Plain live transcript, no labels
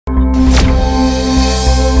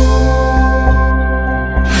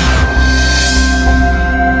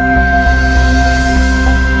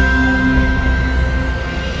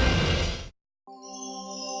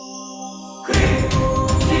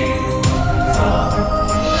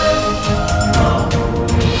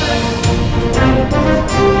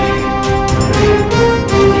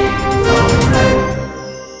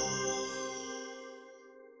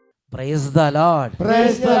the Lord.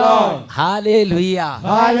 Praise the Lord. Hallelujah.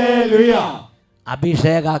 Hallelujah.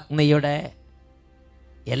 അഭിഷേകാഗ്നിയുടെ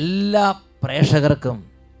എല്ലാ പ്രേക്ഷകർക്കും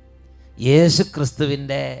യേശു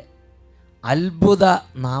ക്രിസ്തുവിൻ്റെ അത്ഭുത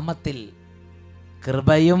നാമത്തിൽ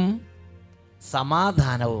കൃപയും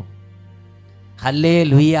സമാധാനവും.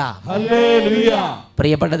 ഹല്ലേലൂയ. ഹല്ലേലൂയ.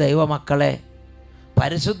 പ്രിയപ്പെട്ട ദൈവമക്കളെ,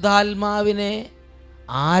 പരിശുദ്ധാത്മാവിനെ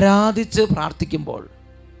ആരാധിച്ച് പ്രാർത്ഥിക്കുമ്പോൾ,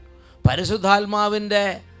 പരിശുദ്ധാത്മാവിൻ്റെ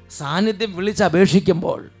സാന്നിധ്യം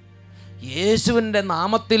വിളിച്ചപേക്ഷിക്കുമ്പോൾ, യേശുവിൻ്റെ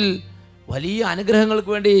നാമത്തിൽ വലിയ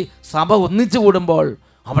അനുഗ്രഹങ്ങൾക്ക് വേണ്ടി സഭ ഒന്നിച്ചു കൂടുമ്പോൾ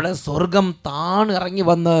അവിടെ സ്വർഗം താണിറങ്ങി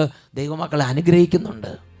വന്ന് ദൈവമക്കളെ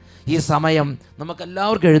അനുഗ്രഹിക്കുന്നുണ്ട്. ഈ സമയം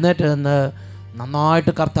നമുക്കെല്ലാവർക്കും എഴുന്നേറ്റ് നിന്ന്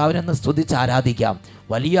നന്നായിട്ട് കർത്താവിനെ സ്തുതിച്ച് ആരാധിക്കാം.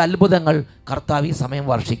 വലിയ അത്ഭുതങ്ങൾ കർത്താവ് ഈ സമയം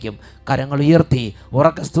വർഷിക്കും. കരങ്ങൾ ഉയർത്തി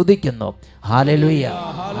ഉറക്കെ സ്തുതിക്കുന്നു. Hallelujah,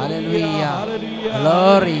 hallelujah,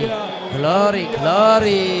 glory, glory,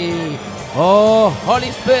 glory. ഓ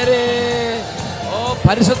ഹോളി സ്പിരിറ്റ്, ഓ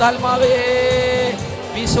പരിശുദ്ധാത്മാവേ,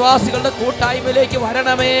 വിശ്വാസികളുടെ കൂട്ടായ്മയിലേക്ക്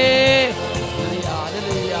വരണമേ.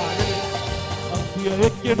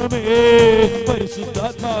 അയക്കണമേ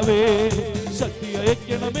പരിശുദ്ധാത്മാവേ, ശക്തി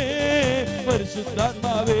അയക്കണമേ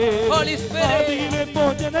പരിശുദ്ധാത്മാവേ. ഭാവിയിലെ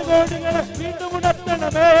ജനകോടികളെ വീണ്ടും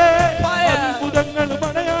ഉണർത്തണമേ. അത്ഭുതങ്ങൾ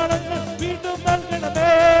മലയാളങ്ങൾ വീണ്ടും നൽകണമേ.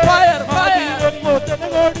 ഭാവിയിലെ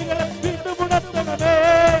ജനകോടികളെ വീണ്ടും ഉണർത്തണമേ.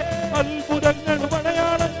 അത്ഭുതങ്ങൾ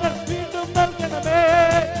മലയാളങ്ങൾ വീണ്ടും നൽകണമേ.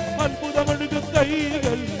 അത്ഭുതമൊഴുകും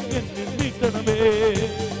കൈകൾ എന്നിൽ നീട്ടണമേ.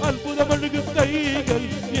 അത്ഭുതമൊഴുകും കൈകൾ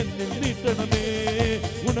എന്നിൽ നീട്ടണമേ.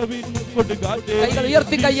 ഉണവിൻ കൊടുകാറ്റേ, കൈകൾ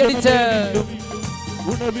ഉയർത്തി കൈയടിച്ച്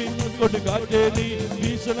ഉണവിൻ കൊടുകാറ്റേ, നീ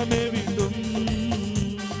വീശണമേ വീണ്ടും.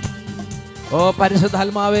 ഓ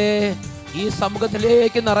പരിശുദ്ധാത്മാവേ, ഈ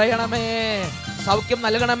സമൂഹത്തിലേക്ക് നിറയണമേ. സൗഖ്യം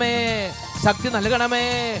നൽകണമേ, ശക്തി നൽകണമേ,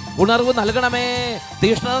 ഉണർവ് നൽകണമേ,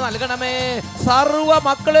 തീഷ്ണത നൽകണമേ. സർവ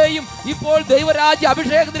മക്കളെയും ഇപ്പോൾ ദൈവരാജ്യ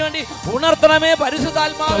അഭിഷേകത്തിന് വേണ്ടി ഉണർത്തണമേ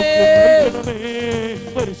പരിശുദ്ധാത്മാവേ.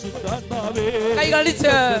 പരിശുദ്ധാത്മാവേ,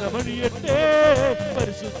 കൈകളിച്ച്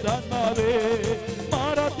പരിശുദ്ധാത്മാവേ,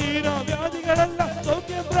 മാറാതീരാ വ്യാധികളെല്ലാം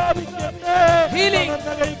സൗഖ്യം പ്രാപിക്കട്ടെ. ഹീലിംഗ്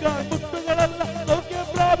മുട്ടുകളെല്ലാം സൗഖ്യം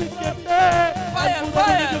പ്രാപിക്കട്ടെ.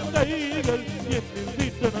 കൈകൾ എന്നിൽ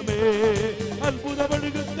നീട്ടണമേ.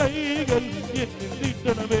 അത്ഭുതമൊഴുകും കൈകൾ എന്നിൽ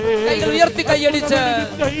നീട്ടണമേ. കൈകൾ ഉയർത്തി കൈയടിച്ച്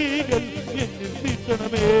കൈകൾ എന്നിൽ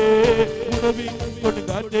നീട്ടണമേ. ഉണവിൻ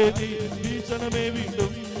കൊടുകാറ്റേ, നീ വീശണമേ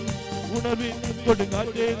വീണ്ടും. ഉണവിൻ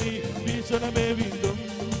കൊടുകാറ്റേ, നീ വീശണമേ വീണ്ടും.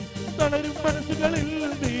 തളരും മനസ്സുകളിൽ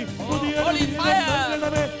നീ പുതിയൊരു ജീവൻ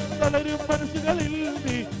നൽകണമേ. തളരും മനസ്സുകളിൽ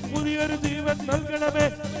നീ പുതിയൊരു ജീവൻ നൽകണമേ.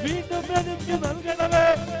 വീണ്ടും എനിക്ക് നൽകണമേ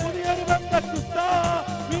പുതിയൊരു ബന്ധക്കുസ്ത.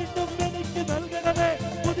 വീണ്ടും എനിക്ക് നൽകണമേ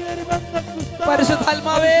പുതിയൊരു ബന്ധക്കുസ്ത.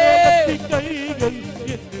 പരിശുദ്ധാത്മാവേ, കൈകൾ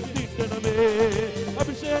എന്നിൽ നീട്ടണമേ.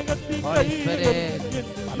 അഭിഷേകത്തിൽ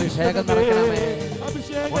അഭിഷേകം നിറയ്ക്കണമേ,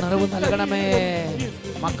 ഉണർവ് നൽകണമേ,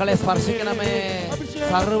 മക്കളെ സ്പർശിക്കണമേ.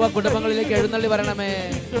 സർവ്വ കുടുംബങ്ങളിലേക്ക് എഴുന്നള്ളി വരണമേ,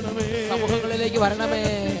 സമൂഹങ്ങളിലേക്ക് വരണമേ.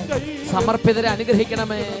 സമർപ്പിതരെ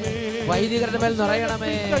അനുഗ്രഹിക്കണമേ, വൈദികരുടെ മേൽ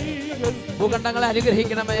നിറയണമേ, ഭൂഖണ്ഡങ്ങളെ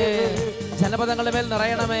അനുഗ്രഹിക്കണമേ, ജനപദങ്ങളുടെ മേൽ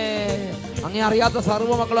നിറയണമേ. അങ്ങേ അറിയാത്ത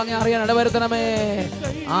സർവ്വ മക്കളും അങ്ങേ അറിയാൻ ഇടവരുത്തണമേ.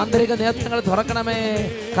 ആന്തരിക നേത്രങ്ങൾ തുറക്കണമേ.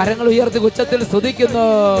 കരങ്ങൾ ഉയർത്തി ഉച്ചത്തിൽ സ്തുതിക്കുന്നു.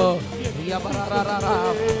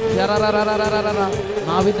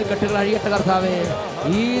 നാവിന്റെ കെട്ടുകൾ അഴിയട്ടെ കർത്താവേ.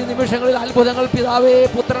 ഈ നിമിഷങ്ങളിൽ അത്ഭുതങ്ങൾ പിതാവേ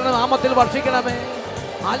പുത്രന്റെ നാമത്തിൽ വർഷിക്കണമേ.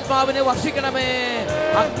 ആത്മാവിനെ വർഷിക്കണമേ.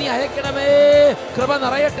 അഗ്നി അയക്കണമേ. കൃപ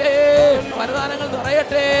നിറയട്ടെ, വരദാനങ്ങൾ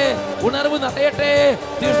നിറയട്ടെ, ഉണർവ് നിറയട്ടെ,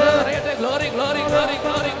 തീഷ്ണത നിറയട്ടെ. Glory, glory, glory,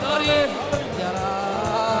 glory, glory.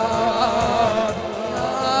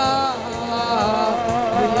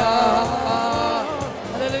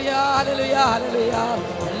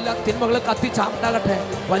 എല്ലാ തിന്മകളും കത്തിച്ചാണ്ടാകട്ടെ.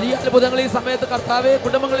 വലിയ അത്ഭുതങ്ങൾ ഈ സമയത്ത് കർത്താവേ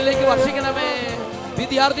കുടുംബങ്ങളിലേക്ക് വർഷിക്കണമേ.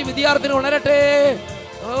 വിദ്യാർത്ഥിനി ഉണരട്ടെ.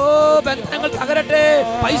 ഓ ബന്ധനങ്ങൾ തകരട്ടെ.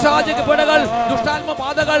 പൈശാചിക പിടകൾ, ദുഷ്ടാത്മ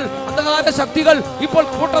ബാധകൾ, അന്ധകാര ശക്തികൾ ഇപ്പോൾ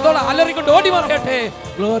കൂട്ടത്തോടെ അലറിക്കൊണ്ട് ഓടി മറിയട്ടെ.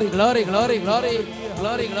 Glory, glory, glory, glory,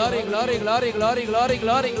 glory, glory, glory, glory, glory, glory,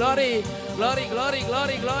 glory, glory, glory, glory,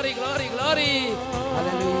 glory, glory, glory, glory.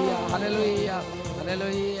 Hallelujah, hallelujah,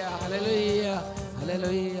 hallelujah, hallelujah,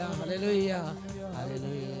 hallelujah, hallelujah,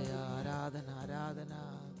 hallelujah. ആരാധന, ആരാധന.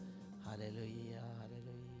 Hallelujah,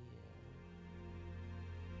 hallelujah.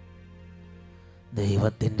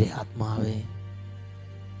 ദൈവത്തിൻ്റെ ആത്മാവേ,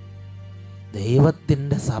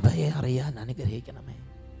 ദൈവത്തിൻ്റെ സഭയെ അറിയാൻ അനുഗ്രഹിക്കണമേ.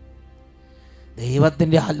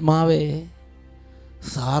 ദൈവത്തിൻ്റെ ആത്മാവേ,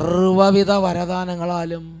 സർവവിധ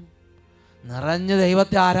വരദാനങ്ങളാലും നിറഞ്ഞ്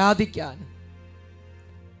ദൈവത്തെ ആരാധിക്കാൻ,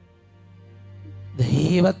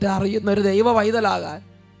 ദൈവത്തെ അറിയുന്നൊരു ദൈവ പൈതലാകാൻ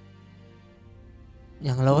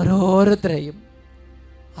ഞങ്ങൾ ഓരോരുത്തരെയും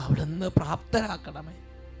അവിടുന്ന് പ്രാപ്തരാക്കണമേ.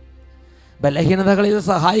 ബലഹീനതകളിൽ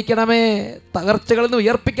സഹായിക്കണമേ. തകർച്ചകളിൽ നിന്ന്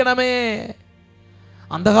ഉയർപ്പിക്കണമേ.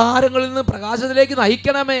 അന്ധകാരങ്ങളിൽ നിന്ന് പ്രകാശത്തിലേക്ക്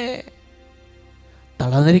നയിക്കണമേ.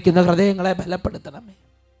 തളർന്നിരിക്കുന്ന ഹൃദയങ്ങളെ ബലപ്പെടുത്തണമേ.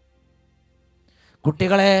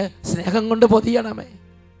 കുട്ടികളെ സ്നേഹം കൊണ്ട് പൊതിയണമേ.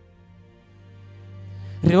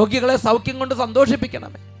 രോഗികളെ സൗഖ്യം കൊണ്ട്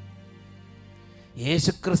സന്തോഷിപ്പിക്കണമേ.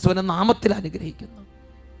 യേശുക്രിസ്തുവിന്റെ നാമത്തിൽ അനുഗ്രഹിക്കുന്നു,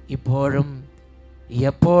 ഇപ്പോഴും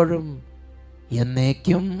എപ്പോഴും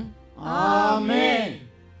എന്നേക്കും. Amen.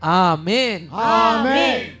 Amen.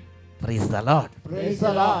 Amen. Praise the Lord. Praise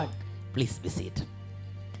the Lord. Please be seated.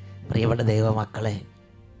 പ്രിയപ്പെട്ട ദൈവമക്കളെ,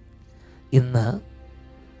 ഇന്ന്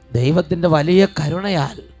ദൈവത്തിൻ്റെ വലിയ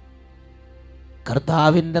കരുണയാൽ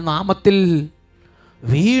കർത്താവിൻ്റെ നാമത്തിൽ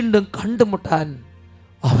വീണ്ടും കണ്ടുമുട്ടാൻ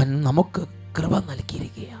അവൻ നമുക്ക് കൃപ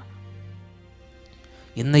നൽകിയിരിക്കുകയാണ്.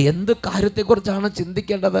 ഇന്ന് എന്ത് കാര്യത്തെക്കുറിച്ചാണ്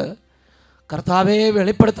ചിന്തിക്കേണ്ടത്? കർത്താവെ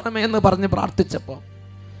വെളിപ്പെടുത്തണമേ എന്ന് പറഞ്ഞ് പ്രാർത്ഥിച്ചപ്പോൾ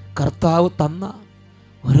കർത്താവ് തന്ന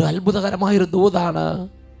ഒരു അത്ഭുതകരമായൊരു ദൂതാണ്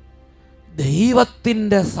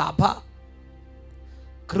ദൈവത്തിൻ്റെ സഭ,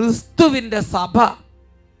 ക്രിസ്തുവിൻ്റെ സഭ.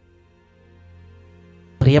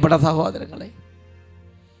 പ്രിയപ്പെട്ട സഹോദരങ്ങളെ,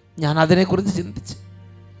 ഞാൻ അതിനെക്കുറിച്ച് ചിന്തിച്ച്,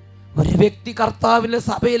 ഒരു വ്യക്തി കർത്താവിൻ്റെ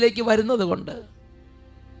സഭയിലേക്ക് വരുന്നത് കൊണ്ട്,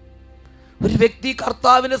 ഒരു വ്യക്തി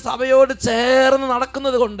കർത്താവിൻ്റെ സഭയോട് ചേർന്ന്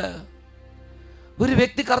നടക്കുന്നത് കൊണ്ട്, ഒരു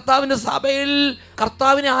വ്യക്തി കർത്താവിൻ്റെ സഭയിൽ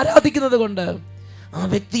കർത്താവിനെ ആരാധിക്കുന്നത് കൊണ്ട് ആ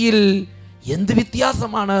വ്യക്തിയിൽ എന്ത്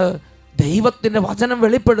വ്യത്യാസമാണ് ദൈവത്തിൻ്റെ വചനം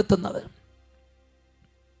വെളിപ്പെടുത്തുന്നത്.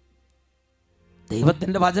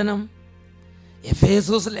 ദൈവത്തിൻ്റെ വചനം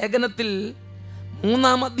എഫേസോസ് ലേഖനത്തിൽ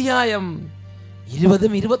 3-ാം അധ്യായം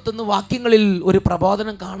 20-21 വാക്യങ്ങളിൽ ഒരു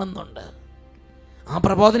പ്രബോധനം കാണുന്നുണ്ട്. ആ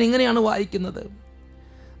പ്രബോധനം ഇങ്ങനെയാണ് വായിക്കുന്നത്: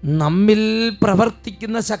 നമ്മിൽ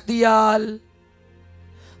പ്രവർത്തിക്കുന്ന ശക്തിയാൽ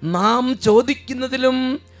നാം ചോദിക്കുന്നതിലും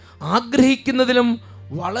ആഗ്രഹിക്കുന്നതിലും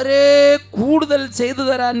വളരെ കൂടുതൽ ചെയ്തു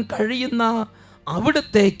തരാൻ കഴിയുന്ന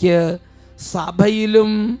അവിടുത്തേക്ക്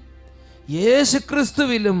സഭയിലും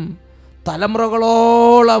യേശുക്രിസ്തുവിലും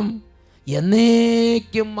തലമുറകളോളം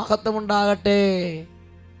എന്നേക്കും മഹത്വമുണ്ടാകട്ടെ.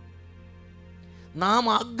 നാം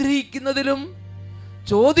ആഗ്രഹിക്കുന്നതിലും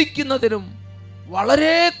ചോദിക്കുന്നതിലും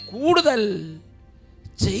വളരെ കൂടുതൽ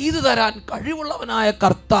ചെയ്തു തരാൻ കഴിവുള്ളവനായ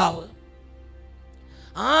കർത്താവ്,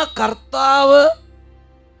 ആ കർത്താവ്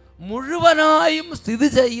മുഴുവനായും സ്ഥിതി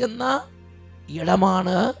ചെയ്യുന്ന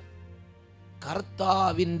ഇടമാണ്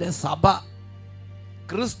കർത്താവിൻ്റെ സഭ,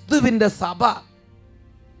 ക്രിസ്തുവിൻ്റെ സഭ.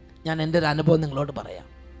 ഞാൻ എൻ്റെ ഒരു അനുഭവം നിങ്ങളോട് പറയാം.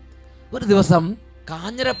 ഒരു ദിവസം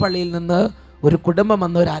കാഞ്ഞിരപ്പള്ളിയിൽ നിന്ന് ഒരു കുടുംബം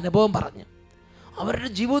വന്ന ഒരു അനുഭവം പറഞ്ഞു. അവരുടെ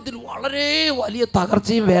ജീവിതത്തിൽ വളരെ വലിയ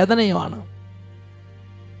തകർച്ചയും വേദനയുമാണ്.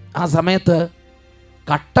 ആ സമയത്ത്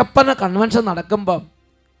കട്ടപ്പന കൺവെൻഷൻ നടക്കുമ്പം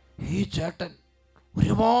ഈ ചേട്ടൻ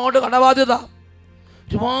ഒരുപാട് കടബാധ്യത,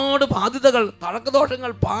 ഒരുപാട് ബാധ്യതകൾ,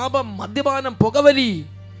 തഴക്കദോഷങ്ങൾ, പാപം, മദ്യപാനം, പുകവലി,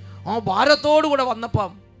 ആ ഭാരത്തോടു കൂടെ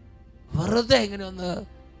വന്നപ്പം വെറുതെ ഇങ്ങനെ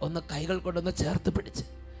ഒന്ന് കൈകൾ കൊണ്ടൊന്ന് ചേർത്ത് പിടിച്ച്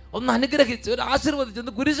ഒന്ന് അനുഗ്രഹിച്ച് ഒരു ആശീർവദിച്ച്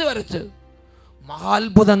ഒന്ന് കുരിശ് വരച്ച്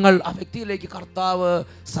മഹാത്ഭുതങ്ങൾ ആ വ്യക്തിയിലേക്ക് കർത്താവ്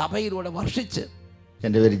സഭയിലൂടെ വർഷിച്ച്.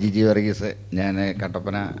 എൻ്റെ പേര് ജിജി വർഗീസ്. ഞാൻ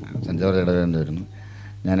കട്ടപ്പന സെൻറ്റ് ജോർജ് ഇടവന്ന് വരുന്നു.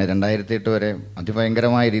 ഞാൻ 2008 വരെ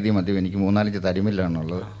അതിഭയങ്കരമായ രീതിയിൽ എനിക്ക് 3-4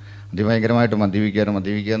 തരിമില്ലാണുള്ളത്. അതിഭയങ്കരമായിട്ട്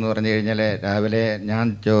മദ്യപിക്കുക എന്ന് പറഞ്ഞു കഴിഞ്ഞാൽ, രാവിലെ ഞാൻ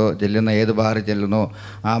ചെല്ലുന്ന ഏത് ബാറിൽ ചെല്ലുന്നോ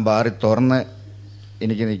ആ ബാറിൽ തുറന്ന്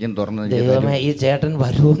എനിക്ക് തുറന്ന് ഈ ചേട്ടൻ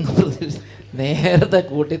വരുമെന്ന് നേരത്തെ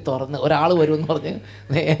കൂട്ടി തുറന്ന്, ഒരാൾ വരുമെന്ന് പറഞ്ഞ്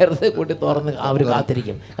നേരത്തെ കൂട്ടി തുറന്ന് അവർ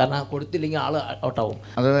കാത്തിരിക്കും. കാരണം കൊടുത്തില്ലെങ്കിൽ ആൾ ഔട്ടാവും.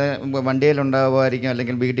 അത് വണ്ടിയിലുണ്ടാവുമായിരിക്കും,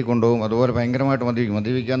 അല്ലെങ്കിൽ വീട്ടിൽ കൊണ്ടുപോകും. അതുപോലെ ഭയങ്കരമായിട്ട്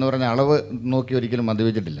മദ്യപിക്കുക എന്ന് പറഞ്ഞാൽ അളവ് നോക്കി ഒരിക്കലും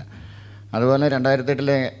മദ്യപിച്ചിട്ടില്ല. അതുപോലെ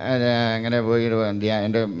 2008 അങ്ങനെ പോയി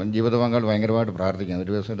എൻ്റെ ജീവിത പങ്കാളി ഭയങ്കരമായിട്ട് പ്രാർത്ഥിക്കാം.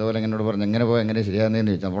 ഒരു ദിവസം ഇതുപോലെ എന്നോട് പറഞ്ഞു എങ്ങനെ പോയി എങ്ങനെ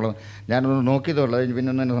ശരിയാകുന്നതെന്ന് ചോദിച്ചു. അപ്പോൾ ഞാനൊന്ന് നോക്കിയതുള്ളൂ,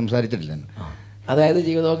 പിന്നെ ഒന്നും എന്നെ സംസാരിച്ചിട്ടില്ല. അതായത്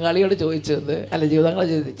ജീവിത പങ്കാളിയോട് ചോദിച്ചത്, അല്ല ജീവിതങ്ങളെ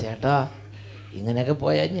ചോദിച്ചു, ചേട്ടാ ഇങ്ങനെയൊക്കെ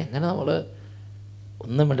പോയാൽ എങ്ങനെ നമ്മൾ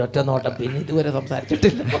ഒന്നും വേണ്ട ഒറ്റ നോട്ടം, പിന്നെ ഇതുവരെ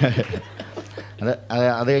സംസാരിച്ചിട്ടില്ല.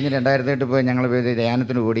 അത് കഴിഞ്ഞ് 2008 പോയി ഞങ്ങൾ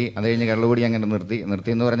ധ്യാനത്തിന് കൂടി. അത് കഴിഞ്ഞ് കള്ളുകൂടി അങ്ങനെ നിർത്തി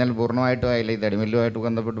എന്ന് പറഞ്ഞാൽ പൂർണ്ണമായിട്ടും ആയില്ല. ഈ തടിമില്ലുമായിട്ട്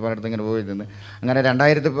ബന്ധപ്പെട്ട് പലയിടത്തും ഇങ്ങനെ പോയിരുന്നു. അങ്ങനെ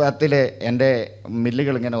 2010 എൻ്റെ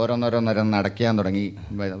മില്ലുകൾ ഇങ്ങനെ ഓരോന്നോരോന്നോരോന്ന് അടയ്ക്കാൻ തുടങ്ങി.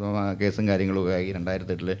 കേസും കാര്യങ്ങളും ആയി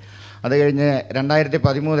 2008. അത് കഴിഞ്ഞ്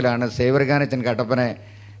 2013 സേവർഗാനച്ചൻ കട്ടപ്പന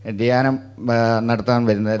ധ്യാനം നടത്താൻ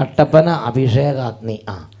വരുന്നത്. കട്ടപ്പന അഭിഷേകാഗ്നി.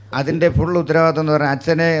 അതിൻ്റെ ഫുൾ ഉത്തരവാദിത്വം എന്ന് പറഞ്ഞാൽ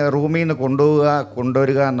അച്ഛനെ റൂമിൽ നിന്ന്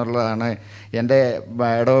കൊണ്ടുവരിക എന്നുള്ളതാണ് എൻ്റെ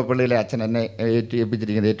ഇടവപ്പള്ളിയിലെ അച്ഛൻ എന്നെ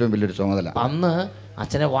ഏൽപ്പിച്ചിരിക്കുന്നത് ഏറ്റവും വലിയൊരു ചുമതല. അന്ന്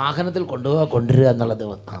അച്ഛനെ വാഹനത്തിൽ കൊണ്ടുവരിക എന്നുള്ളത്.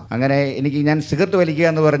 അങ്ങനെ ഞാൻ സിഗരറ്റ് വലിക്കുക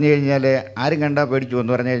എന്ന് പറഞ്ഞു കഴിഞ്ഞാൽ ആരും കണ്ടാൽ പേടിച്ചു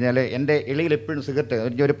എന്ന് പറഞ്ഞു കഴിഞ്ഞാൽ എൻ്റെ ഇളിയിൽ എപ്പോഴും സിഗരറ്റ്,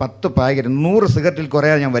 എനിക്ക് ഒരു 10 പാക്കറ്റ് 100 സിഗരറ്റിൽ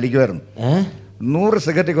കുറയാതെ ഞാൻ വലിക്കുമായിരുന്നു. 100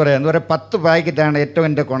 സിഗരറ്റ് കുറയാ എന്ന് പറയാം. 10 പാക്കറ്റാണ് ഏറ്റവും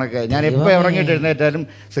എൻ്റെ കണക്ക്. ഞാൻ എപ്പോൾ ഇറങ്ങിയിട്ട് എഴുന്നേറ്റാലും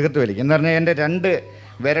സിഗരറ്റ് വലിക്കും എന്ന് പറഞ്ഞാൽ എൻ്റെ 2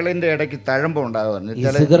 വിരലിൻ്റെ ഇടയ്ക്ക് തഴമ്പ് ഉണ്ടാകുമായിരുന്നു. ഈ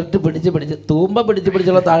സിഗരറ്റ് പിടിച്ച് തൂമ്പ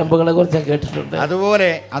പിടിച്ചുള്ള താഴമ്പുകളെ കുറിച്ച് ഞാൻ കേട്ടിട്ടുണ്ട്. അതുപോലെ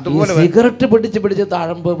സിഗരറ്റ് പിടിച്ച്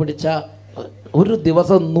താഴമ്പ് പിടിച്ച ഒരു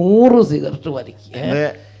ദിവസം 100 സിഗരറ്റ് വലിക്കുക.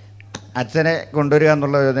 അച്ഛനെ കൊണ്ടുവരിക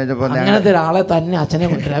എന്നുള്ള അങ്ങനത്തെ ഒരാളെ തന്നെ അച്ഛനെ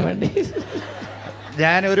കൊണ്ടുവരാൻ വേണ്ടി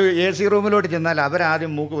ഞാനൊരു AC റൂമിലോട്ട് ചെന്നാൽ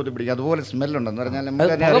അവരാദ്യം മൂക്ക് പൊത്തി പിടിക്കും. അതുപോലെ സ്മെല്ലുണ്ടെന്ന് പറഞ്ഞാൽ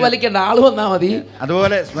നമുക്ക് വലിക്കേണ്ട ആള് വന്നാൽ മതി,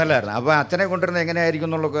 അതുപോലെ സ്മെല്ലായിരുന്നു. അപ്പോൾ അച്ഛനെ കൊണ്ടുവരുന്നത് എങ്ങനെയായിരിക്കും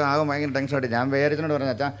എന്നുള്ളതൊക്കെ ആകെ ഭയങ്കര ടെൻഷനായിട്ട് ഞാൻ പേരച്ചനോട്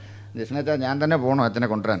പറഞ്ഞു, അച്ഛാ ജിസ്നച്ചാ ഞാൻ തന്നെ പോകണം അച്ഛനെ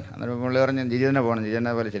കൊണ്ടുവരാൻ. അന്നേരം പുള്ളി പറഞ്ഞ് ജിജി തന്നെ പോകണം, ജിജി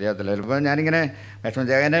തന്നെ പോലെ ശരിയാകത്തില്ല. ഇപ്പോൾ ഞാനിങ്ങനെ വിഷമം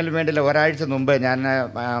ചെയ്യാനും വേണ്ടിയില്ല. ഒരാഴ്ച മുമ്പ് ഞാൻ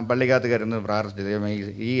പള്ളിക്കകത്ത് കയറുന്നു പ്രാർത്ഥിച്ചത്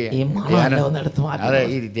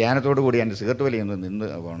ഈ ധ്യാനത്തോടു കൂടി എൻ്റെ സിഗരറ്റ് വലിയൊന്ന് നിന്ന്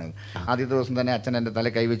പോകണത്. ആദ്യത്തെ ദിവസം തന്നെ അച്ഛൻ എൻ്റെ തല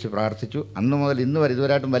കൈവച്ച് പ്രാർത്ഥിച്ചു. അന്ന് മുതൽ ഇന്ന് വരെ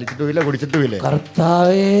ഇതുവരായിട്ടും വലിച്ചിട്ടുമില്ല, കുടിച്ചിട്ടുമില്ല.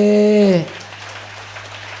 കർത്താവേ,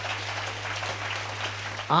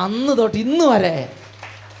 അന്ന് തൊട്ട് ഇന്ന് വരെ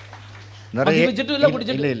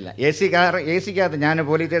ഇല്ല. AC-ക്കകത്ത് ഞാൻ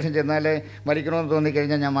പോലീസ് സ്റ്റേഷൻ ചെന്നാൽ വലിക്കണമെന്ന്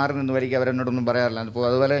തോന്നിക്കഴിഞ്ഞാൽ ഞാൻ മാറി നിന്ന് വലിക്കുക, അവരെന്നോടൊന്നും പറയാറില്ല. അപ്പോൾ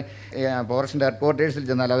അതുപോലെ ഫോറസ്റ്റിൻ്റെ ഹെഡ്ക്വാർട്ടേഴ്സിൽ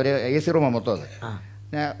ചെന്നാൽ അവർ AC റൂമാണ് മൊത്തം. അത്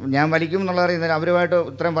ഞാൻ വലിക്കും എന്നുള്ള അറിയുന്നത് അവരുമായിട്ട്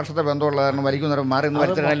ഇത്രയും വർഷത്തെ ബന്ധമുള്ള കാരണം വലിക്കും മാറി നിന്ന്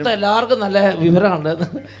വലിച്ചാലും എല്ലാവർക്കും നല്ല വിവരമുണ്ട്.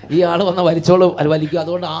 ഈ ആൾ വന്ന വലിച്ചോളും, അത് വലിക്കും,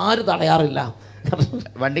 അതുകൊണ്ട് ആരും തടയാറില്ല.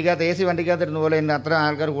 വണ്ടിക്കകത്ത് AC വണ്ടിക്കകത്തിരുന്ന പോലെ തന്നെ അത്ര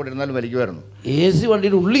ആൾക്കാർ കൂടി ഇരുന്നാലും വലിക്കുമായിരുന്നു. AC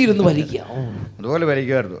വണ്ടിയുടെ ഉള്ളിൽ ഇരുന്ന് വലിക്കുക, അതുപോലെ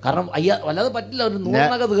വലിക്കുമായിരുന്നു. കാരണം വല്ലാതെ പറ്റില്ല. ഒരു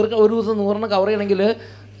 100 തീർക്കാൻ ഒരു ദിവസം 100 കവർ ചെയ്യണമെങ്കിൽ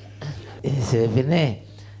പിന്നെ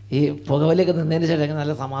ഈ പുകവലിയൊക്കെ നിന്നതിന് ശേഷം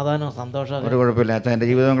നല്ല സമാധാനവും സന്തോഷവും. ഒരു കുഴപ്പമില്ല. അച്ഛൻ എൻ്റെ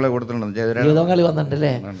ജീവിതങ്ങളെ കൊടുത്തിട്ടുണ്ട്, ജീവിതങ്ങളി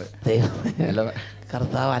വന്നിട്ടുണ്ടല്ലേ.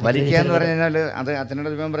 വലിക്കാന്ന് പറഞ്ഞു കഴിഞ്ഞാൽ അത്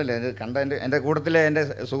അച്ഛനോട് മെമ്പറല്ലേ അത് കണ്ട എൻ്റെ കൂട്ടത്തിലെ എൻ്റെ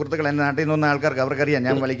സുഹൃത്തുക്കൾ എൻ്റെ നാട്ടിൽ നിന്ന് വന്ന ആൾക്കാർക്ക് അവർക്കറിയാം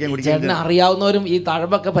ഞാൻ വലിക്കാൻ കുടിക്കാൻ അറിയാവുന്നവരും ഈ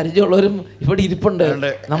തഴമ്പൊക്കെ പരിചയമുള്ളവരും ഇവിടെ ഇരിപ്പുണ്ട്,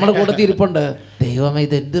 നമ്മുടെ കൂട്ടത്തിൽ ഇരിപ്പുണ്ട്. ദൈവമേ,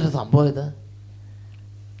 ഇത് എന്തൊരു സംഭവം ഇത്.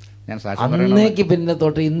 ഞാൻ അന്നേക്ക് പിന്നെ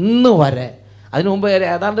തൊട്ട് ഇന്ന് വരെ, അതിനു മുമ്പ്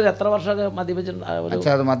ഏതാണ്ട് എത്ര വർഷമൊക്കെ മദ്യപിച്ചിട്ടുണ്ട്?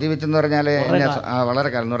 അത് മദ്യപിച്ചെന്ന് പറഞ്ഞാൽ വളരെ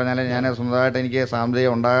കാലം എന്ന് പറഞ്ഞാൽ ഞാൻ സ്വന്തമായിട്ട് എനിക്ക്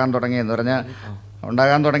സാമ്പത്തികം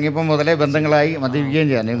ഉണ്ടാകാൻ തുടങ്ങിയപ്പോൾ മുതലേ ബന്ധങ്ങളായി മദ്യപിക്കുകയും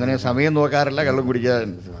ചെയ്യാൻ ഇങ്ങനെ സമയം നോക്കാറില്ല, കള്ളം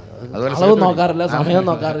കുടിക്കാൻ അതുപോലെ നോക്കാറില്ല, സമയം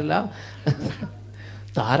നോക്കാറില്ല,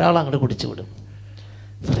 ധാരാളം അങ്ങോട്ട് കുടിച്ചു വിടും.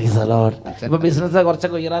 ബിസിനസ്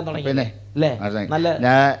കുറച്ചൊക്കെ ഉയരാൻ തുടങ്ങി. പിന്നെ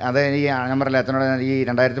ഞാൻ പറഞ്ഞില്ല അച്ഛനോട് ഈ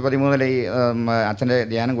 2013 ഈ അച്ഛൻ്റെ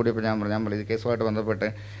ധ്യാനം കൂടിയപ്പോൾ ഞാൻ പറഞ്ഞു ഇത് കേസുമായിട്ട് ബന്ധപ്പെട്ട്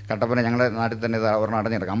കട്ടപ്പന ഞങ്ങളുടെ നാട്ടിൽ തന്നെ ഇത് ഒരെണ്ണം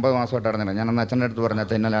അടഞ്ഞിടക്കാം, 50 മാസമായിട്ട് അടഞ്ഞിടക്കാം. ഞാൻ അന്ന് അച്ഛൻ്റെ അടുത്ത് പറഞ്ഞു,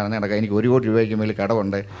 അച്ഛൻ ഇന്നലെ അടഞ്ഞിടക്കാം, എനിക്ക് 1 കോടി രൂപയ്ക്ക് മേൽ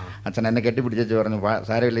കടമുണ്ട്. അച്ഛൻ എന്നെ കെട്ടിപ്പിടിച്ചു പറഞ്ഞു,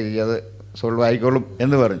 സാരമില്ല ഈ അത് സോൾവ് ആയിക്കോളും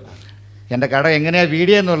എന്ന് പറഞ്ഞു. എൻ്റെ കട എങ്ങനെയാണ്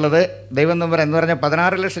വീഡിയോ എന്നുള്ളത് ദൈവം നമ്പർ എന്ന് പറഞ്ഞാൽ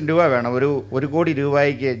 16 ലക്ഷം രൂപ വേണം. 1 കോടി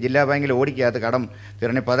രൂപയ്ക്ക് ജില്ലാ ബാങ്കിൽ ഓടിക്കാത്ത കടം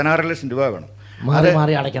തീർന്ന് 16 ലക്ഷം രൂപ വേണം.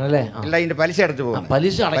 മാറി അടയ്ക്കണം അല്ലേ? അല്ല, ഇതിന്റെ പലിശ അടച്ചു പോകും.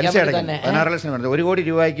 പലിശ അടയ്ക്കാൻ 16 ലക്ഷം വേണം. 1 കോടി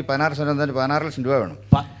രൂപയ്ക്ക് 16 ലക്ഷം രൂപ വേണം.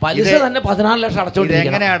 പലിശ തന്നെ 14 ലക്ഷം അടച്ചോണ്ട്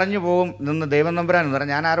എങ്ങനെ അടഞ്ഞു പോകും നിന്ന് ദൈവം നമ്പരാന്ന്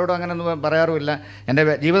പറഞ്ഞാൽ ഞാൻ ആരോടും അങ്ങനെ ഒന്നും പറയാറുമില്ല. എൻ്റെ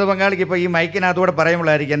ജീവിത പങ്കാളിക്ക് ഇപ്പോൾ ഈ മൈക്കിനകത്തൂടെ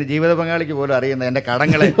പറയുമ്പോഴായിരിക്കും എൻ്റെ ജീവിത പങ്കാളിക്ക് പോലും അറിയുന്നത് എൻ്റെ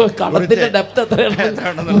കടങ്ങളെ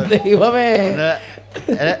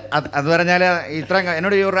അത് പറഞ്ഞാൽ ഇത്ര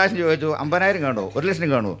എന്നോട് ഈ ഒരു പ്രാവശ്യം ചോദിച്ചു 50,000 കാണുമോ 1 ലക്ഷം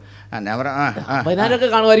കാണുമോ? ഞാൻ പറഞ്ഞു 50,000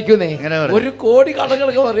 കാണുമായിരിക്കും. 1 കോടി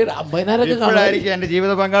കടങ്ങളൊക്കെ ഇപ്പോഴായിരിക്കും എൻ്റെ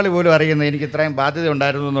ജീവിത പങ്കാളി പോലും അറിയുന്നത് എനിക്ക് ഇത്രയും ബാധ്യത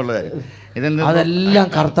ഉണ്ടായിരുന്നു എന്നുള്ള കാര്യം. അതെല്ലാം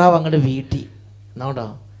കർത്താവ് അങ്ങോട്ട് വീട്ടി നോട്ടോ.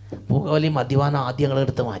 പുകവലി മദ്യപാനം ആദ്യം ഞങ്ങൾ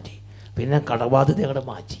എടുത്ത് മാറ്റി, പിന്നെ കടബാധ്യത അങ്ങോട്ട്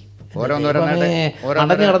മാറ്റി,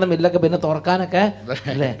 അടഞ്ഞു കിടന്ന മില്ലൊക്കെ പിന്നെ തുറക്കാനൊക്കെ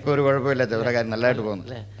അല്ലേ ഒരു കുഴപ്പമില്ല. കാര്യം നല്ലതായിട്ട് പോകുന്നു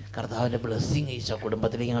അല്ലേ. കർത്താവിൻ്റെ ബ്ലെസ്സിങ് ഈശോ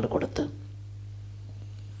കുടുംബത്തിലേക്ക് അങ്ങോട്ട് കൊടുത്ത്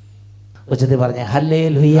ഉച്ചത്തിൽ പറഞ്ഞേ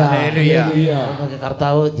ഹല്ലേലൂയ.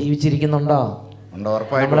 കർത്താവ് ജീവിച്ചിരിക്കുന്നുണ്ടോ?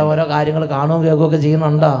 നമ്മളെ ഓരോ കാര്യങ്ങൾ കാണുകയും കേൾക്കുകയൊക്കെ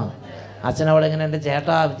ചെയ്യുന്നുണ്ടോ? അച്ഛനവിടെ ഇങ്ങനെ എൻ്റെ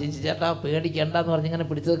ചേട്ടാ പേടിക്കണ്ടെന്ന് പറഞ്ഞിങ്ങനെ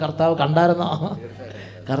പിടിച്ചത് കർത്താവ് കണ്ടായിരുന്നോ?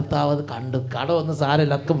 കർത്താവ് അത് കണ്ടു. കട ഒന്ന്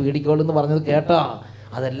സാരമില്ല, ഒക്കെ പേടിക്കോളൂ എന്ന് പറഞ്ഞത് കേട്ടോ?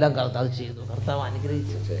 അതെല്ലാം കർത്താവ് ചെയ്തു. കർത്താവ്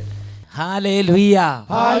അനുഗ്രഹിച്ചു. ഹല്ലേലൂയ.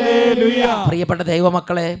 പ്രിയപ്പെട്ട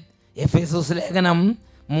ദൈവമക്കളെ, എഫേസോസ് ലേഖനം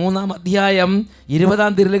 3-ാം അധ്യായം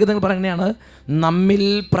 20-ാം തിരുലിഖിതങ്ങൾ പറയുകയാണ്, നമ്മിൽ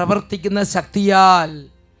പ്രവർത്തിക്കുന്ന ശക്തിയാൽ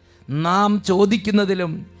നാം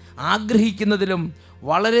ചോദിക്കുന്നതിലും ആഗ്രഹിക്കുന്നതിലും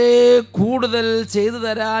വളരെ കൂടുതൽ ചെയ്തു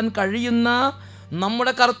തരാൻ കഴിയുന്ന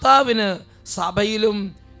നമ്മുടെ കർത്താവിന് സഭയിലും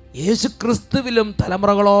യേശുക്രിസ്തുവിലും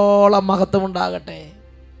തലമുറകളോളം മഹത്വമുണ്ടാകട്ടെ.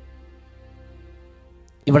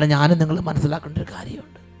 ഇവിടെ ഞാനും നിങ്ങൾ മനസ്സിലാക്കേണ്ട ഒരു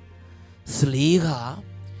കാര്യമുണ്ട്. സ്ലീഹ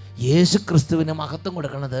യേശുക്രിസ്തുവിന് മഹത്വം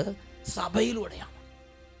കൊടുക്കുന്നത് സഭയിലൂടെയാണ്.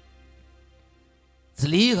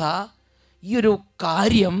 സ്ലീഹ ഈ ഒരു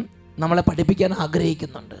കാര്യം നമ്മളെ പഠിപ്പിക്കാൻ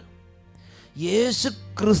ആഗ്രഹിക്കുന്നുണ്ട്.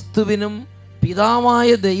 യേശുക്രിസ്തുവിനും പിതാവായ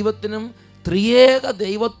ദൈവത്തിനും ത്രിയേക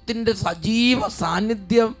ദൈവത്തിൻ്റെ സജീവ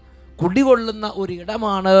സാന്നിധ്യം കുടികൊള്ളുന്ന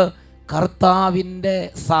ഒരിടമാണ് കർത്താവിൻ്റെ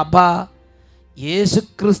സഭ.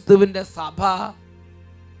 യേശുക്രിസ്തുവിൻ്റെ സഭ,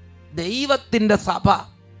 ദൈവത്തിൻ്റെ സഭ.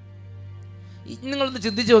 നിങ്ങളൊന്ന്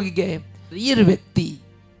ചിന്തിച്ച് നോക്കിക്കേ, ഈ ഒരു വ്യക്തി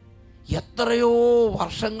എത്രയോ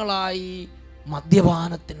വർഷങ്ങളായി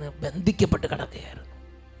മദ്യപാനത്തിന് ബന്ധിക്കപ്പെട്ട് കിടക്കുകയായിരുന്നു.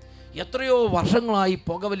 എത്രയോ വർഷങ്ങളായി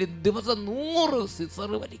പുകവലി, ദിവസം 100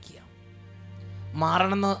 സിസർ വലിക്കുക.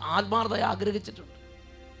 മാറണമെന്ന് ആത്മാർത്ഥമായി ആഗ്രഹിച്ചിട്ടുണ്ട്,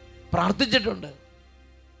 പ്രാർത്ഥിച്ചിട്ടുണ്ട്,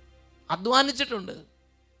 അധ്വാനിച്ചിട്ടുണ്ട്.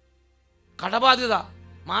 കടബാധ്യത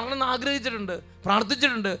മാറണമെന്ന് ആഗ്രഹിച്ചിട്ടുണ്ട്,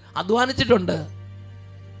 പ്രാർത്ഥിച്ചിട്ടുണ്ട്, അധ്വാനിച്ചിട്ടുണ്ട്.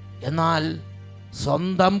 എന്നാൽ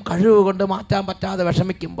സ്വന്തം കഴിവ് കൊണ്ട് മാറ്റാൻ പറ്റാതെ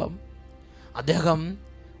വിഷമിക്കുമ്പം അദ്ദേഹം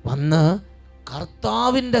വന്ന്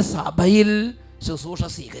കർത്താവിൻ്റെ സഭയിൽ ശുശ്രൂഷ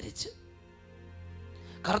സ്വീകരിച്ച്,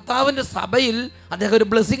 കർത്താവിൻ്റെ സഭയിൽ അദ്ദേഹം ഒരു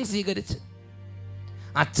ബ്ലെസ്സിങ് സ്വീകരിച്ച്,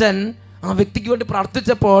 അച്ഛൻ ആ വ്യക്തിക്ക് വേണ്ടി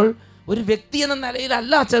പ്രാർത്ഥിച്ചപ്പോൾ ഒരു വ്യക്തി എന്ന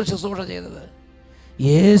നിലയിലല്ല അച്ഛൻ ശുശ്രൂഷ ചെയ്തത്.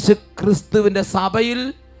 യേശു ക്രിസ്തുവിൻ്റെ സഭയിൽ,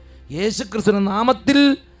 യേശു ക്രിസ്തുവിൻ്റെ നാമത്തിൽ,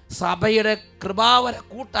 സഭയുടെ കൃപാവര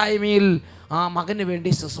കൂട്ടായ്മയിൽ ആ മകന് വേണ്ടി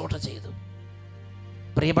ശുശ്രൂഷ ചെയ്തു.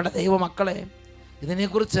 പ്രിയപ്പെട്ട ദൈവമക്കളെ,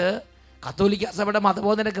 ഇതിനെക്കുറിച്ച് കത്തോലിക്ക സഭയുടെ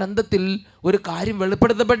മതബോധന ഗ്രന്ഥത്തിൽ ഒരു കാര്യം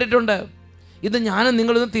വെളിപ്പെടുത്തപ്പെട്ടിട്ടുണ്ട്. ഇത് ഞാനും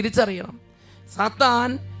നിങ്ങളൊന്ന് തിരിച്ചറിയണം. സാത്താൻ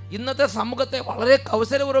ഇന്നത്തെ സമൂഹത്തെ വളരെ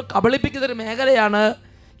കൗശലപൂർവ്വം കബളിപ്പിക്കുന്നൊരു മേഖലയാണ്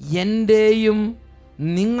എൻ്റെയും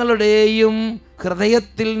നിങ്ങളുടെയും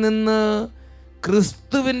ഹൃദയത്തിൽ നിന്ന്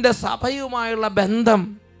ക്രിസ്തുവിൻ്റെ സഭയുമായുള്ള ബന്ധം,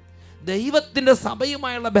 ദൈവത്തിൻ്റെ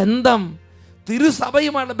സഭയുമായുള്ള ബന്ധം,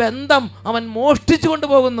 തിരുസഭയുമായുള്ള ബന്ധം അവൻ മോഷ്ടിച്ചു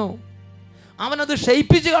കൊണ്ടുപോകുന്നു. അവനത്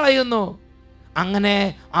ക്ഷയിപ്പിച്ച് കളയുന്നു. അങ്ങനെ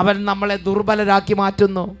അവൻ നമ്മളെ ദുർബലരാക്കി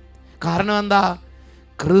മാറ്റുന്നു. കാരണം എന്താ?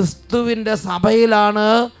 ക്രിസ്തുവിൻ്റെ സഭയിലാണ്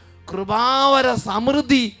കൃപാവര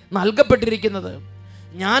സമൃദ്ധി നൽകപ്പെട്ടിരിക്കുന്നത്.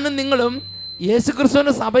 ഞാനും നിങ്ങളും യേശു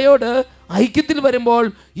ക്രിസ്തുവിൻ്റെ സഭയോട് ഐക്യത്തിൽ വരുമ്പോൾ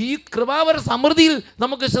ഈ കൃപാവര സമൃദ്ധിയിൽ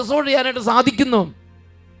നമുക്ക് ശുശ്രൂഷ ചെയ്യാനായിട്ട് സാധിക്കുന്നു.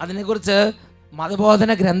 അതിനെക്കുറിച്ച്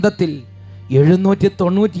മതബോധന ഗ്രന്ഥത്തിൽ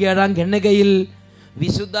 797 ഖണ്ഡികയിൽ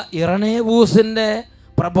വിശുദ്ധ ഇറനേവൂസിൻ്റെ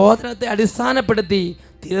പ്രബോധനത്തെ അടിസ്ഥാനപ്പെടുത്തി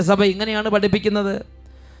തിരുസഭ ഇങ്ങനെയാണ് പഠിപ്പിക്കുന്നത്: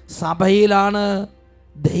 സഭയിലാണ്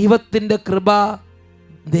ദൈവത്തിൻ്റെ കൃപ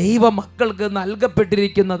ദൈവ മക്കൾക്ക്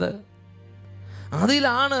നൽകപ്പെട്ടിരിക്കുന്നത്.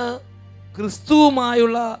 അതിലാണ്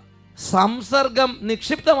ക്രിസ്തുവുമായുള്ള സംസർഗം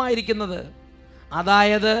നിക്ഷിപ്തമായിരിക്കുന്നത്.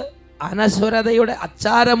 അതായത് അനശ്വരതയുടെ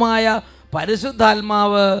അച്ചാരമായ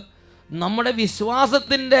പരിശുദ്ധാത്മാവ് നമ്മുടെ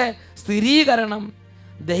വിശ്വാസത്തിൻ്റെ സ്ഥിരീകരണം,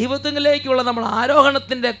 ദൈവത്തിലേക്കുള്ള നമ്മൾ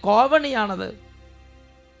ആരോഹണത്തിൻ്റെ കോവണിയാണത്.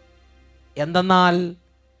 എന്തെന്നാൽ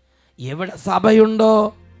എവിടെ സഭയുണ്ടോ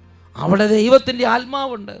അവിടെ ദൈവത്തിൻ്റെ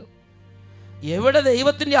ആത്മാവുണ്ട്. എവിടെ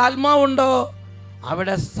ദൈവത്തിൻ്റെ ആത്മാവുണ്ടോ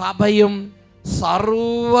അവിടെ സഭയും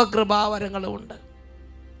സർവകൃപാവരങ്ങളും ഉണ്ട്.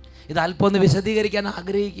 ഇത് അല്പം ഒന്ന് വിശദീകരിക്കാൻ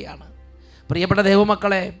ആഗ്രഹിക്കുകയാണ്. പ്രിയപ്പെട്ട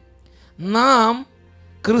ദൈവമക്കളെ, നാം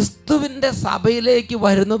ക്രിസ്തുവിൻ്റെ സഭയിലേക്ക്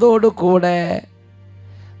വരുന്നതോടുകൂടെ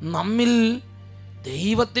നമ്മിൽ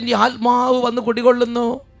ദൈവത്തിൻ്റെ ആത്മാവ് വന്ന് കുടികൊള്ളുന്നു.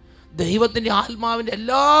 ദൈവത്തിൻ്റെ ആത്മാവിൻ്റെ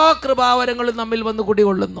എല്ലാ കൃപാവരങ്ങളും നമ്മിൽ വന്ന്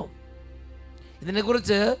കുടികൊള്ളുന്നു.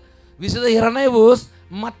 ഇതിനെക്കുറിച്ച് വിശുദ്ധ ഇറനേവൂസ്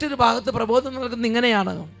മറ്റൊരു ഭാഗത്ത് പ്രബോധനം നൽകുന്നത്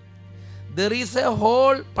ഇങ്ങനെയാണ്: There is a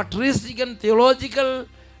whole patristic and theological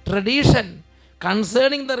tradition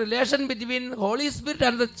concerning the relation between Holy Spirit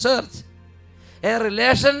and the Church, a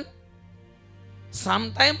relation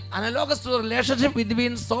sometimes analogous to the relationship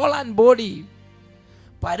between soul and body.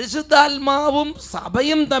 പരിശുദ്ധാത്മാവും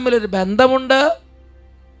സഭയും തമ്മിലൊരു ബന്ധമുണ്ട്.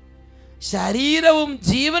 ശരീരവും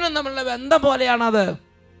ജീവനും തമ്മിലുള്ള ബന്ധം പോലെയാണത്.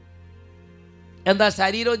 എന്താ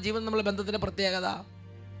ശരീരവും ജീവനും തമ്മിലുള്ള ബന്ധത്തിൻ്റെ പ്രത്യേകത?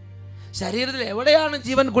 ശരീരത്തിൽ എവിടെയാണ്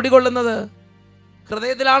ജീവൻ കുടികൊള്ളുന്നത്?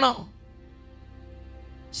 ഹൃദയത്തിലാണോ?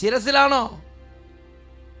 ശിരസിലാണോ?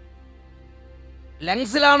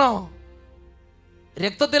 ലങ്സിലാണോ?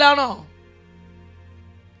 രക്തത്തിലാണോ?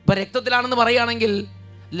 ഇപ്പം രക്തത്തിലാണെന്ന് പറയുകയാണെങ്കിൽ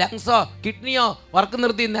ലങ്സോ കിഡ്നിയോ വർക്ക്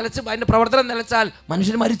നിർത്തി നിലച്ച് അതിൻ്റെ പ്രവർത്തനം നിലച്ചാൽ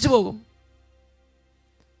മനുഷ്യൻ മരിച്ചു പോകും.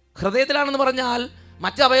 ഹൃദയത്തിലാണെന്ന് പറഞ്ഞാൽ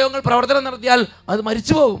മറ്റ് അവയവങ്ങൾ പ്രവർത്തനം നടത്തിയാൽ അത്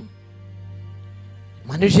മരിച്ചു പോകും.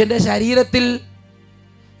 മനുഷ്യൻ്റെ ശരീരത്തിൽ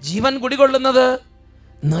ജീവൻ കുടികൊള്ളുന്നത്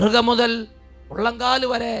നെറുക മുതൽ ഉള്ളങ്കാല്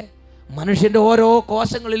വരെ മനുഷ്യൻ്റെ ഓരോ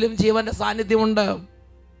കോശങ്ങളിലും ജീവൻ്റെ സാന്നിധ്യമുണ്ട്.